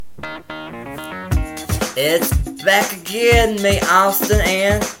It's back again, me, Austin,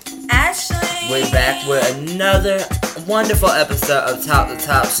 and Ashley. We're back with another wonderful episode of Top the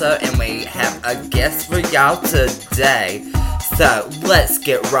Top Show, and we have a guest for y'all today. So, let's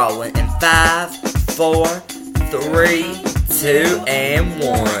get rolling in 5, 4, 3, 2, and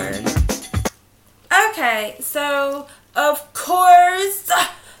 1. Okay, so, of course,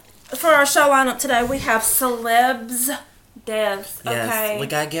 for our show lineup today, we have celebs, devs, okay? Yes, we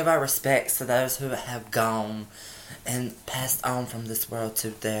gotta give our respects to those who have gone and passed on from this world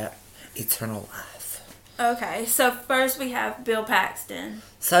to their eternal life. Okay, so first we have Bill Paxton.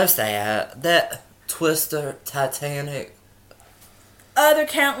 So sad. That Twister, Titanic. Other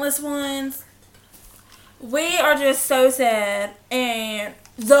countless ones. We are just so sad, and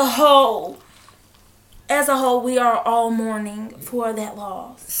as a whole, we are all mourning for that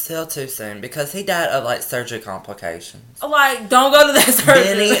loss. Still too soon, because he died of, surgery complications. Don't go to that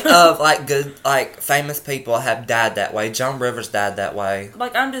surgery. Many of, good, famous people have died that way. Joan Rivers died that way.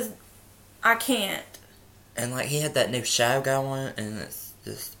 I can't. And, he had that new show going, and it's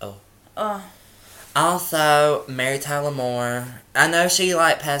just, Also, Mary Tyler Moore. I know she,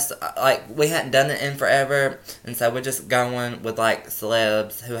 passed, we hadn't done it in forever, and so we're just going with,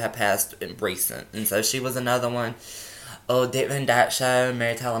 celebs who have passed in recent. And so she was another one. Oh, Dick Van Dyke Show,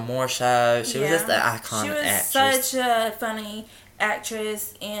 Mary Tyler Moore Show. She was just an iconic actress. She was such a funny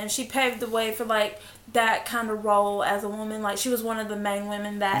actress, and she paved the way for, that kind of role as a woman. She was one of the main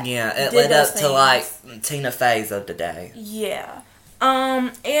women that it led up to, Tina Fey's of the day. Yeah.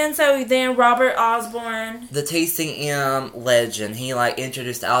 And so then Robert Osborne, the TCM legend, he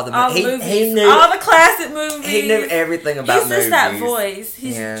introduced all the movies. He knew all the classic movies. He knew everything about movies. He's just that voice.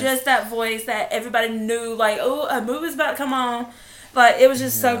 He's just that voice that everybody knew. A movie's about to come on. It was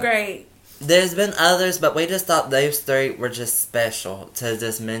just so great. There's been others, but we just thought those three were just special to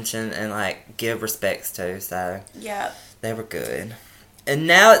just mention and give respects to. So yeah, they were good. And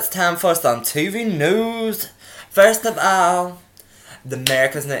now it's time for some TV news. First of all, the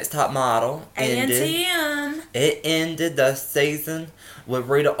America's Next Top Model ended. ANTM. It ended the season with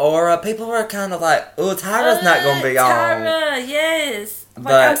Rita Ora. People were kind of Tyra's not going to be on. Tyra, yes.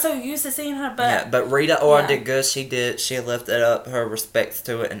 I'm so used to seeing her, but... Yeah, but Rita Ora did good. She did. She lifted up her respects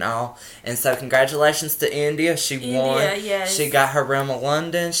to it and all. And so congratulations to India. She won. Yes. She got her Realm of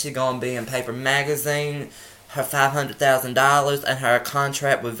London. She's going to be in Paper Magazine. Her $500,000 and her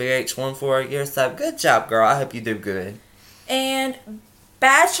contract with VH1 for a year. So good job, girl. I hope you do good. And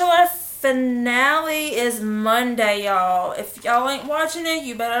Bachelor finale is Monday, y'all. If y'all ain't watching it,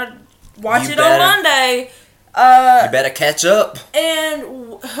 you better watch it on Monday. You better catch up.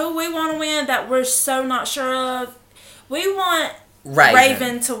 And who we want to win that we're so not sure of, we want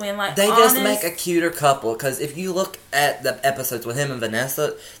Raven to win. They just make a cuter couple, because if you look at the episodes with him and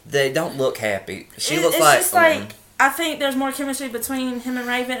Vanessa, they don't look happy. She looks I think there's more chemistry between him and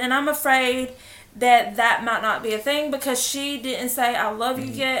Raven, and I'm afraid that might not be a thing, because she didn't say I love you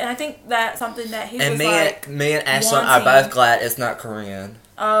yet, and I think that's something that he was me and Ashley are both glad it's not Korean.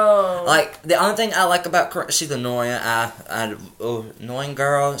 Oh. The only thing I like about Korean, she's annoying. Annoying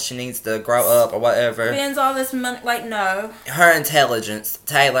girl. She needs to grow up or whatever. Spends all this money, no. Her intelligence,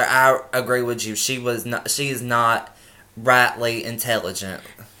 Taylor, I agree with you. She is not rightly intelligent.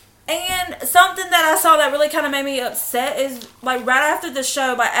 And something that I saw that really kind of made me upset is, right after the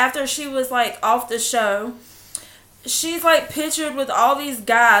show, after she was, off the show, she's, pictured with all these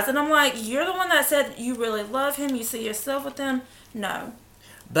guys. And I'm you're the one that said you really love him, you see yourself with him? No.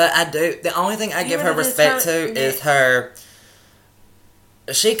 But I do. The only thing I give her respect to is her...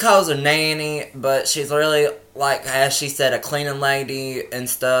 She calls her nanny, but she's really, as she said, a cleaning lady and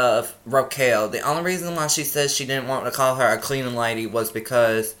stuff. Raquel. The only reason why she says she didn't want to call her a cleaning lady was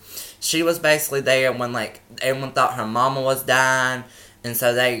because she was basically there when, everyone thought her mama was dying. And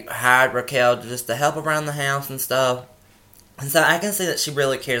so they hired Raquel just to help around the house and stuff. And so I can see that she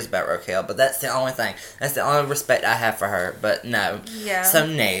really cares about Raquel, but that's the only thing. That's the only respect I have for her. But no. Yeah. So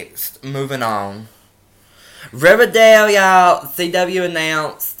next, moving on. Riverdale, y'all. CW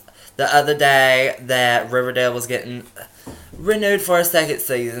announced the other day that Riverdale was getting renewed for a second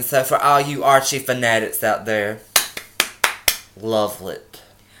season. So for all you Archie fanatics out there, love it.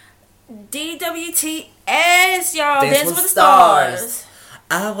 DWTS, y'all. Dance with the Stars.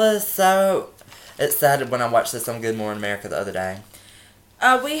 I was so excited when I watched this on Good Morning America the other day.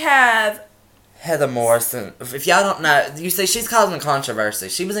 We have Heather Morrison. If y'all don't know, you see, she's causing controversy.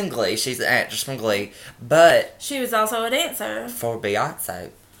 She was in Glee. She's an actress from Glee. But she was also a dancer. For Beyonce.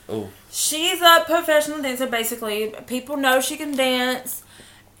 Ooh. She's a professional dancer, basically. People know she can dance.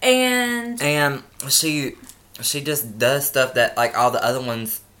 And she just does stuff that, all the other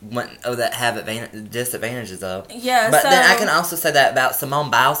ones that have disadvantages of. Yeah, but then I can also say that about Simone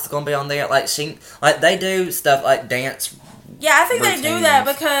Biles is going to be on there. They do stuff like dance. Yeah, I think routines. They do that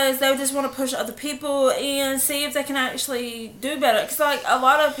because they just want to push other people and see if they can actually do better. Because a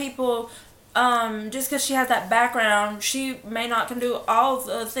lot of people, just because she has that background, she may not can do all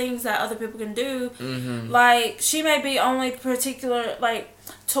the things that other people can do. Mm-hmm. She may be only particular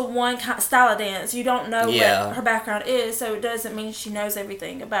to one kind of style of dance. You don't know what her background is, so it doesn't mean she knows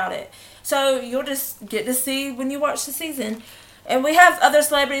everything about it. So you'll just get to see when you watch the season. And we have other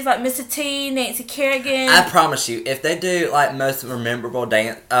celebrities like Mr. T, Nancy Kerrigan. I promise you, if they do most memorable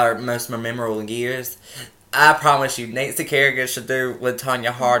dance or most memorable years, I promise you, Nancy Kerrigan should do what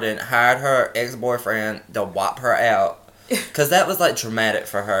Tanya Harding hired her ex-boyfriend to wipe her out. Because that was dramatic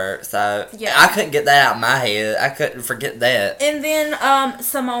for her. So I couldn't get that out of my head. I couldn't forget that. And then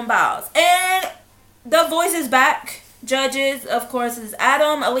Simone Biles. And The Voice is back. Judges, of course, is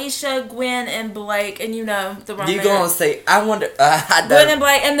Adam, Alicia, Gwen, and Blake. And the romance. You going to see, I wonder, Gwen and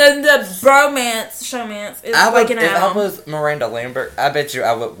Blake. And then the bromance, showmance is Blake and Adam. If I was Miranda Lambert, I bet you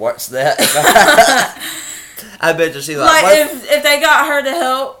I would watch that. I bet you she's if they got her to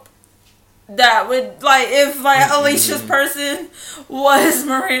help, that would, if Alicia's person was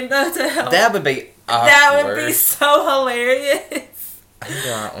Miranda to help. That would be awkward. That would be so hilarious.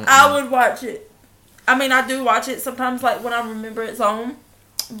 I would watch it. I mean, I do watch it sometimes, when I remember it's on.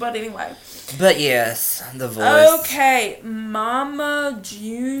 But anyway. But yes, The Voice. Okay, Mama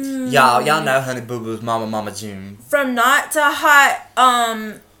June. Y'all know Honey Boo Boo's Mama June. From Not to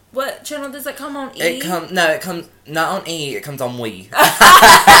Hot, what channel does it come on? E? It comes not on E, it comes on We. E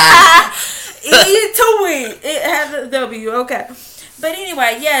to We. It has a W, okay. But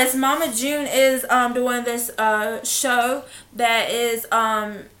anyway, yes, Mama June is doing this show that is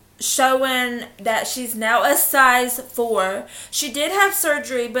showing that she's now a size 4. She did have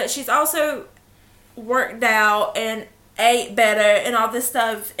surgery, but she's also worked out and ate better and all this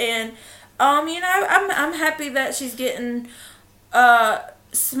stuff. And I'm happy that she's getting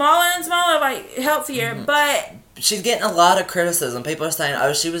smaller and smaller, healthier. Mm-hmm. But she's getting a lot of criticism. People are saying,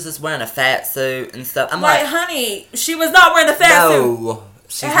 "Oh, she was just wearing a fat suit and stuff." I'm honey, she was not wearing a fat suit. No.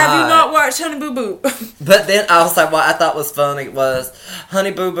 Have you not watched Honey Boo Boo? But then also what I thought was funny was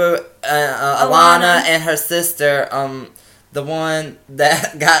Honey Boo Boo, Alana and her sister, the one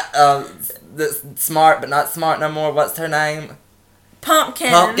that got that's smart but not smart no more. What's her name?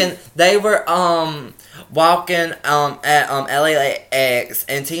 Pumpkin. They were walking at LAX,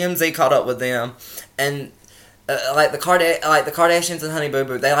 and TMZ caught up with them, and the Kardashians and Honey Boo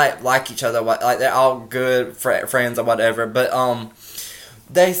Boo, they like each other. They're all good friends or whatever, but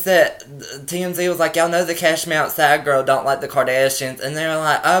they said, TMZ was like, y'all know the Cash Me Outside girl don't like the Kardashians. And they were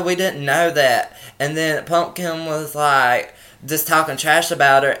like, oh, we didn't know that. And then Pumpkin was just talking trash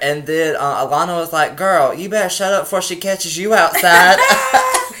about her. And then Alana was like, girl, you better shut up before she catches you outside.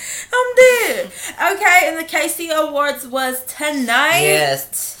 I'm dead. Okay, and the Casey Awards was tonight.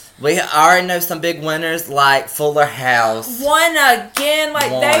 Yes. We already know some big winners like Fuller House. Won again.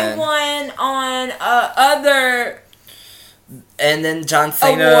 They won on other... And then John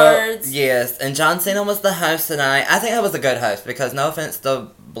Cena. Awards. Yes, and John Cena was the host tonight. I think that was a good host because no offense to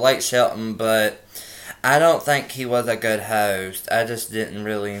Blake Shelton, but I don't think he was a good host. I just didn't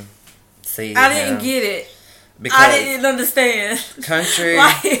really see I didn't get it. Because I didn't understand.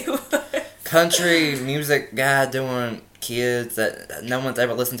 Country music guy doing kids that no one's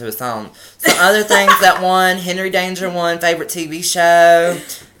ever listened to his song. Some other things that won, Henry Danger won favorite TV show.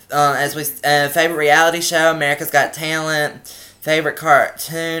 Favorite reality show, America's Got Talent. Favorite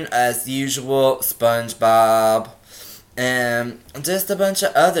cartoon, as usual, SpongeBob. And just a bunch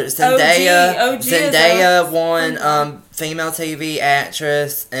of others. Zendaya won female TV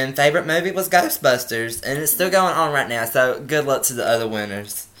actress. And favorite movie was Ghostbusters. And it's still going on right now, so good luck to the other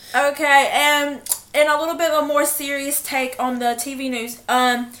winners. Okay, and in a little bit of a more serious take on the TV news,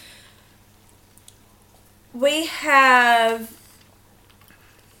 we have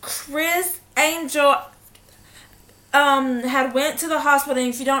Chris Angel had went to the hospital,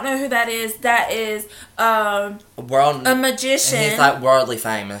 and if you don't know who that is a magician. And he's worldly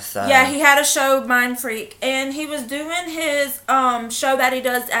famous. So. Yeah, he had a show, Mind Freak, and he was doing his show that he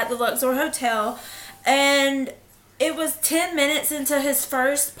does at the Luxor Hotel, and it was 10 minutes into his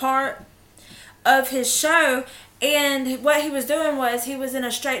first part of his show, and what he was doing was he was in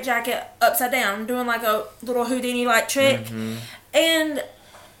a straitjacket upside down, doing a little Houdini trick, and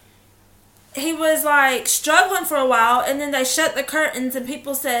he was struggling for a while, and then they shut the curtains, and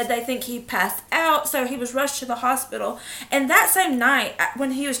people said they think he passed out, so he was rushed to the hospital. And that same night,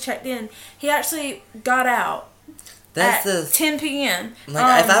 when he was checked in, he actually got out. That's at 10 p.m.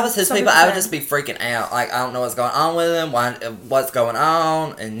 Like, if I was his some people, I would said. just be freaking out. Like, I don't know what's going on with him, what's going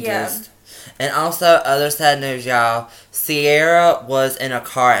on, and just... And also, other sad news, y'all. Sierra was in a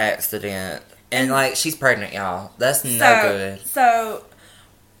car accident. And like, she's pregnant, y'all. That's no good. So,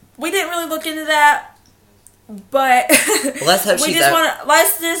 we didn't really look into that. But let's hope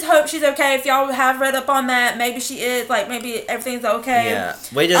let's just hope she's okay. If y'all have read up on that, maybe she is, like, maybe everything's okay. Yeah,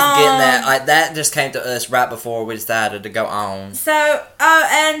 we just getting that, like, that just came to us right before we decided to go on. So,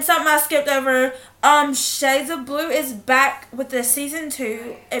 and something I skipped over, Shades of Blue is back with the season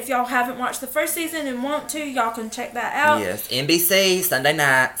 2. If y'all haven't watched the first season and want to, y'all can check that out. Yes, NBC, Sunday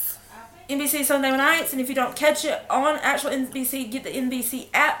nights. NBC Sunday nights, and if you don't catch it on actual NBC, get the NBC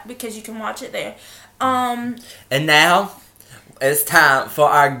app because you can watch it there. And now, it's time for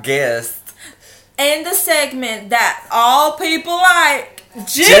our guest. And the segment that all people like,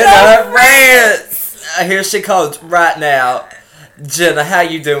 Jenna Rants! Here she comes right now. Jenna, how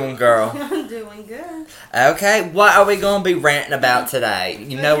you doing, girl? I'm doing good. Okay, what are we going to be ranting about today?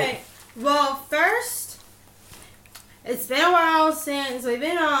 You know... Okay, well, first, it's been a while since we've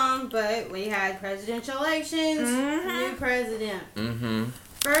been on, but we had presidential elections, new president. Mm-hmm.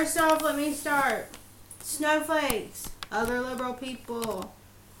 First off, let me start. Snowflakes, other liberal people.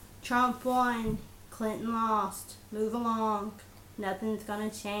 Trump won, Clinton lost. Move along. Nothing's gonna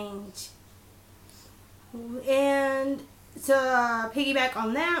change. And to piggyback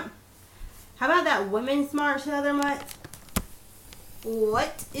on that, how about that Women's March the other month?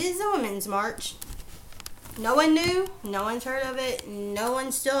 What is a Women's March? No one knew. No one's heard of it. No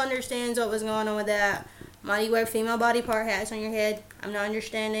one still understands what was going on with that. Why do you wear female body part hats on your head? I'm not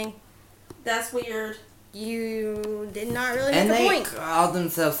understanding. That's weird. You did not really make a point. And they call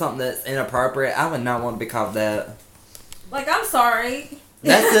themselves something that's inappropriate. I would not want to be called that. Like, I'm sorry.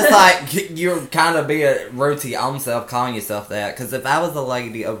 That's just like you're kind of being rude to your own self calling yourself that. Because if I was a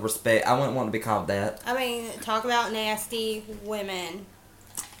lady of respect, I wouldn't want to be called that. I mean, talk about nasty women.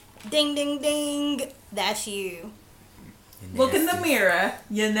 Ding, ding, ding. That's you. Look in the mirror.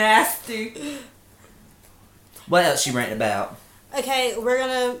 You're nasty. What else you ranting about? Okay, we're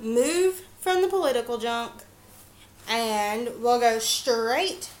going to move from the political junk. And we'll go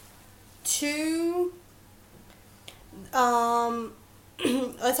straight to...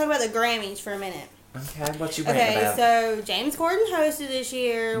 let's talk about the Grammys for a minute. Okay, what you ranting about? Okay, so James Corden hosted this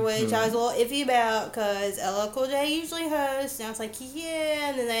year, which I was a little iffy about because LL Cool J usually hosts, and I was like, yeah,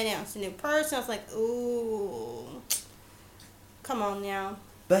 and then they announced a new person. I was like, ooh, come on now.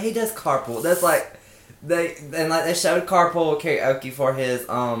 But he does carpool. That's like they showed carpool karaoke for his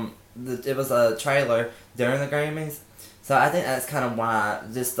it was a trailer during the Grammys, so I think that's kind of why,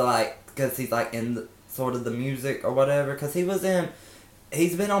 just like because he's like in the, sort of the music or whatever, because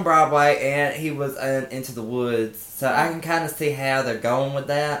he's been on Broadway and he was in Into the Woods, so I can kind of see how they're going with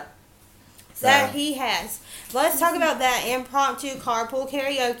that. So. That he has. Let's talk about that impromptu carpool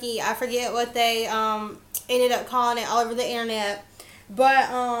karaoke. I forget what they ended up calling it all over the internet,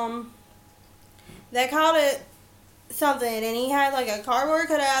 but they called it something, and he had like a cardboard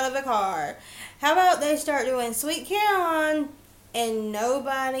cutout of a car. How about they start doing Sweet Caroline and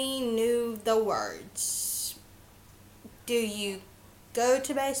nobody knew the words? Do you go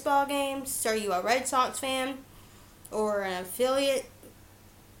to baseball games? Are you a Red Sox fan or an affiliate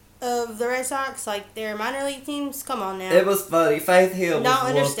of the Red Sox, like their minor league teams? Come on now. It was funny. Faith Hill Don't was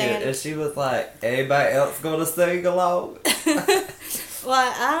understand. looking, and she was like, "Anybody else gonna sing along?"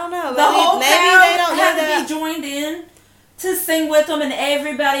 Well, I don't know. The whole maybe crowd they don't know had that. to be joined in to sing with them, and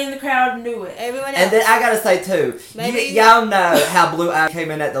everybody in the crowd knew it. Everyone else. And then I gotta say too, y'all know how Blue Eye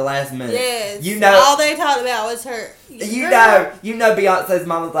came in at the last minute. Yes. You know, all they talked about was her. You know, Beyonce's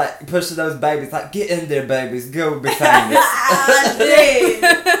mom was like pushing those babies, like, "Get in there, babies, go be famous." I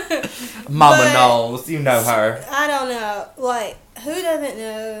did. Mama knows, you know her. I don't know. Like, who doesn't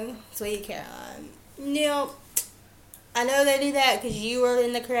know Sweet Caroline? Neil, I know they do that because you were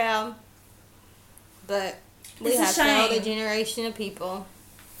in the crowd, but we have another generation of people.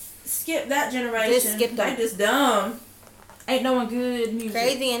 Skip that generation. Just skip them. They just dumb. Ain't no one good music.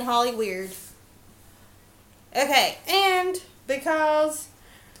 Crazy and Holly weird. Okay, and because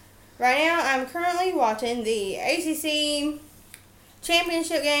right now I'm currently watching the ACC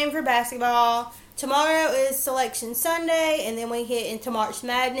championship game for basketball. Tomorrow is Selection Sunday, and then we hit into March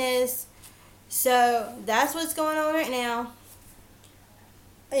Madness. So that's what's going on right now.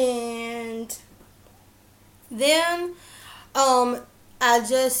 And then I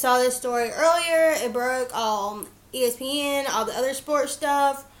just saw this story earlier. It broke on ESPN, all the other sports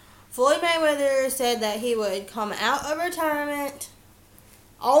stuff. Floyd Mayweather said that he would come out of retirement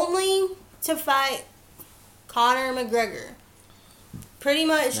only to fight Conor McGregor. Pretty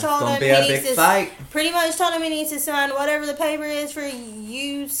much told him Pretty much told him he needs to sign whatever the paper is for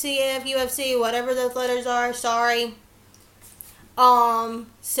UCF, UFC, whatever those letters are. Sorry.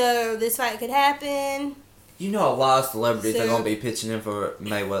 So this fight could happen. You know, a lot of celebrities are going to be pitching in for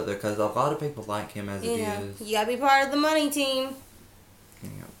Mayweather because a lot of people like him as it is. You got to be part of the money team. Yeah.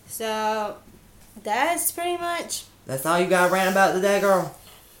 So that's pretty much. That's all you got to rant about today, girl?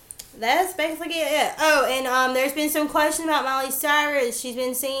 That's basically it. Oh, and there's been some question about Miley Cyrus. She's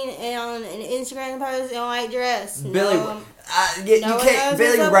been seen on an Instagram post in a white dress. Billy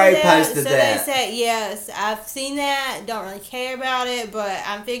Ray posted that. So they said, yes, I've seen that. Don't really care about it, but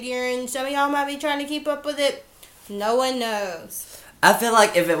I'm figuring some of y'all might be trying to keep up with it. No one knows. I feel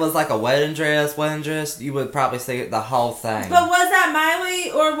like if it was like a wedding dress, you would probably see the whole thing. But was that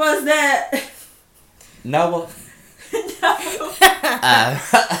Miley or was that Noah? No.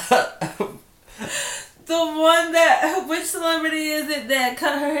 The one that, which celebrity is it that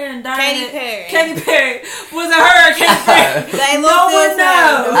cut her hair and dyed Katy it? Perry. Katy Perry. Was it her or Katy Perry? No one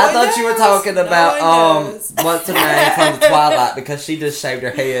knows. I thought you were talking about what's her name from the Twilight because she just shaved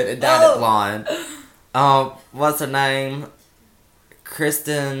her head and dyed it blonde. What's her name?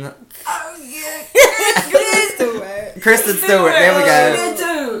 Kristen. Oh yeah, Kristen Stewart. There we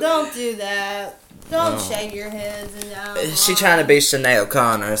go. Don't do that. Don't shave your heads and She trying to be Sinead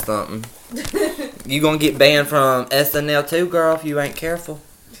O'Connor or something. You gonna get banned from SNL too, girl, if you ain't careful.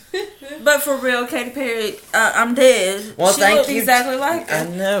 But for real, Katy Perry, I'm dead. Well, she thank you. Exactly like her. I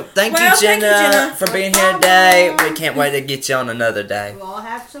know. Thank you, Jenna, for being here today. We can't wait to get you on another day. We'll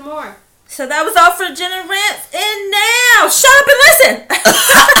have some more. So that was all for Jenna Rants. And now, shut up and listen.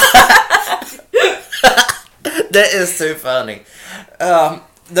 That is too funny.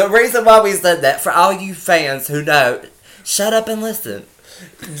 The reason why we said that, for all you fans who know, shut up and listen.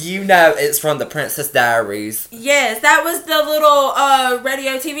 You know it's from the Princess Diaries. Yes, that was the little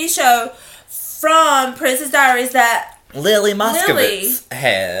radio TV show from Princess Diaries that Lily Moscovitz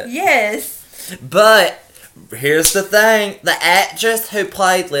had. Yes. But here's the thing. The actress who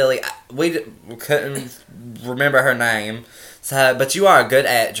played Lily, we couldn't remember her name. So, but you are a good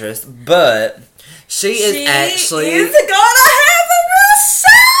actress. But she is actually is gonna have a real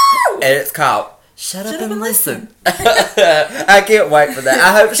show! And it's called Shut Up and Listen. I can't wait for that.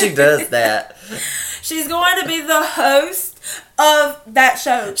 I hope she does that. She's going to be the host of that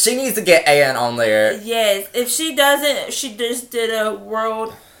show. She needs to get Anne on there. Yes. If she doesn't, she just did a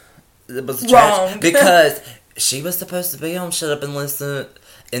world wrong. Because she was supposed to be on Shut Up and Listen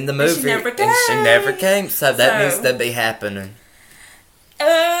in the movie. And she never came. So that needs to be happening.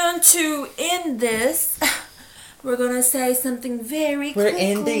 And to end this, we're going to say something very quickly. We're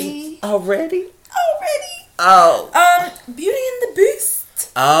ending already? Oh. Beauty and the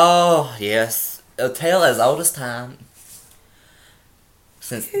Beast. Oh, yes. A tale as old as time.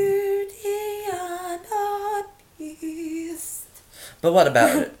 Beauty and the Beast. But what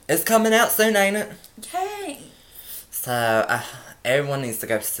about it? It's coming out soon, ain't it? Yay. So, everyone needs to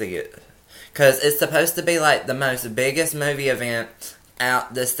go see it. Because it's supposed to be, like, the most biggest movie event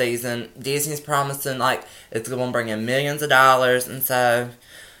out this season. Disney's promising, like, it's going to bring in millions of dollars. And so,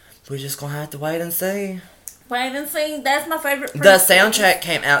 we're just going to have to wait and see. Wait and see. That's my favorite. The soundtrack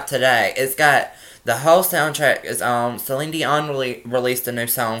came out today. It's got, the whole soundtrack is on. Celine Dion released a new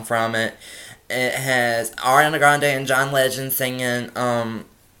song from it. It has Ariana Grande and John Legend singing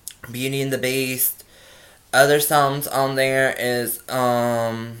Beauty and the Beast. Other songs on there is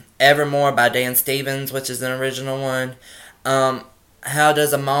Evermore by Dan Stevens, which is an original one. How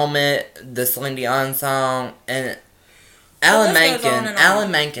Does a Moment, the Celine Dion song, and Alan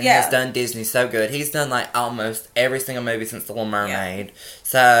Menken has done Disney so good. He's done like almost every single movie since The Little Mermaid. Yeah.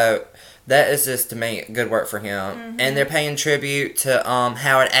 So that is just, to me, good work for him. Mm-hmm. And they're paying tribute to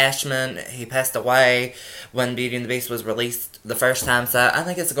Howard Ashman. He passed away when Beauty and the Beast was released the first time. So I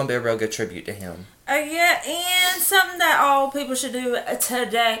think it's going to be a real good tribute to him. Yeah, and something that all people should do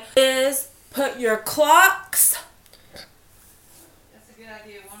today is put your clocks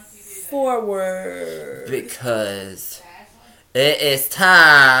forward. Because it is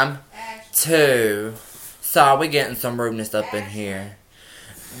time to... Sorry, we're getting some rudeness up in here.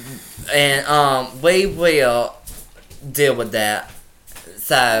 And we will deal with that.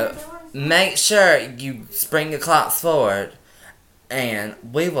 So, make sure you spring your clocks forward. And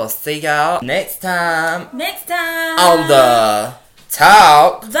we will see y'all next time. On the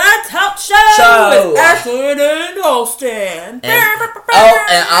Talk Show with Ashland and Austin.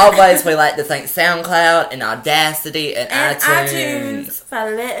 And always we like to thank SoundCloud and Audacity and iTunes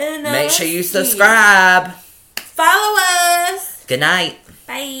for letting us. Make sure you subscribe. Follow us. Good night.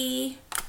 Bye.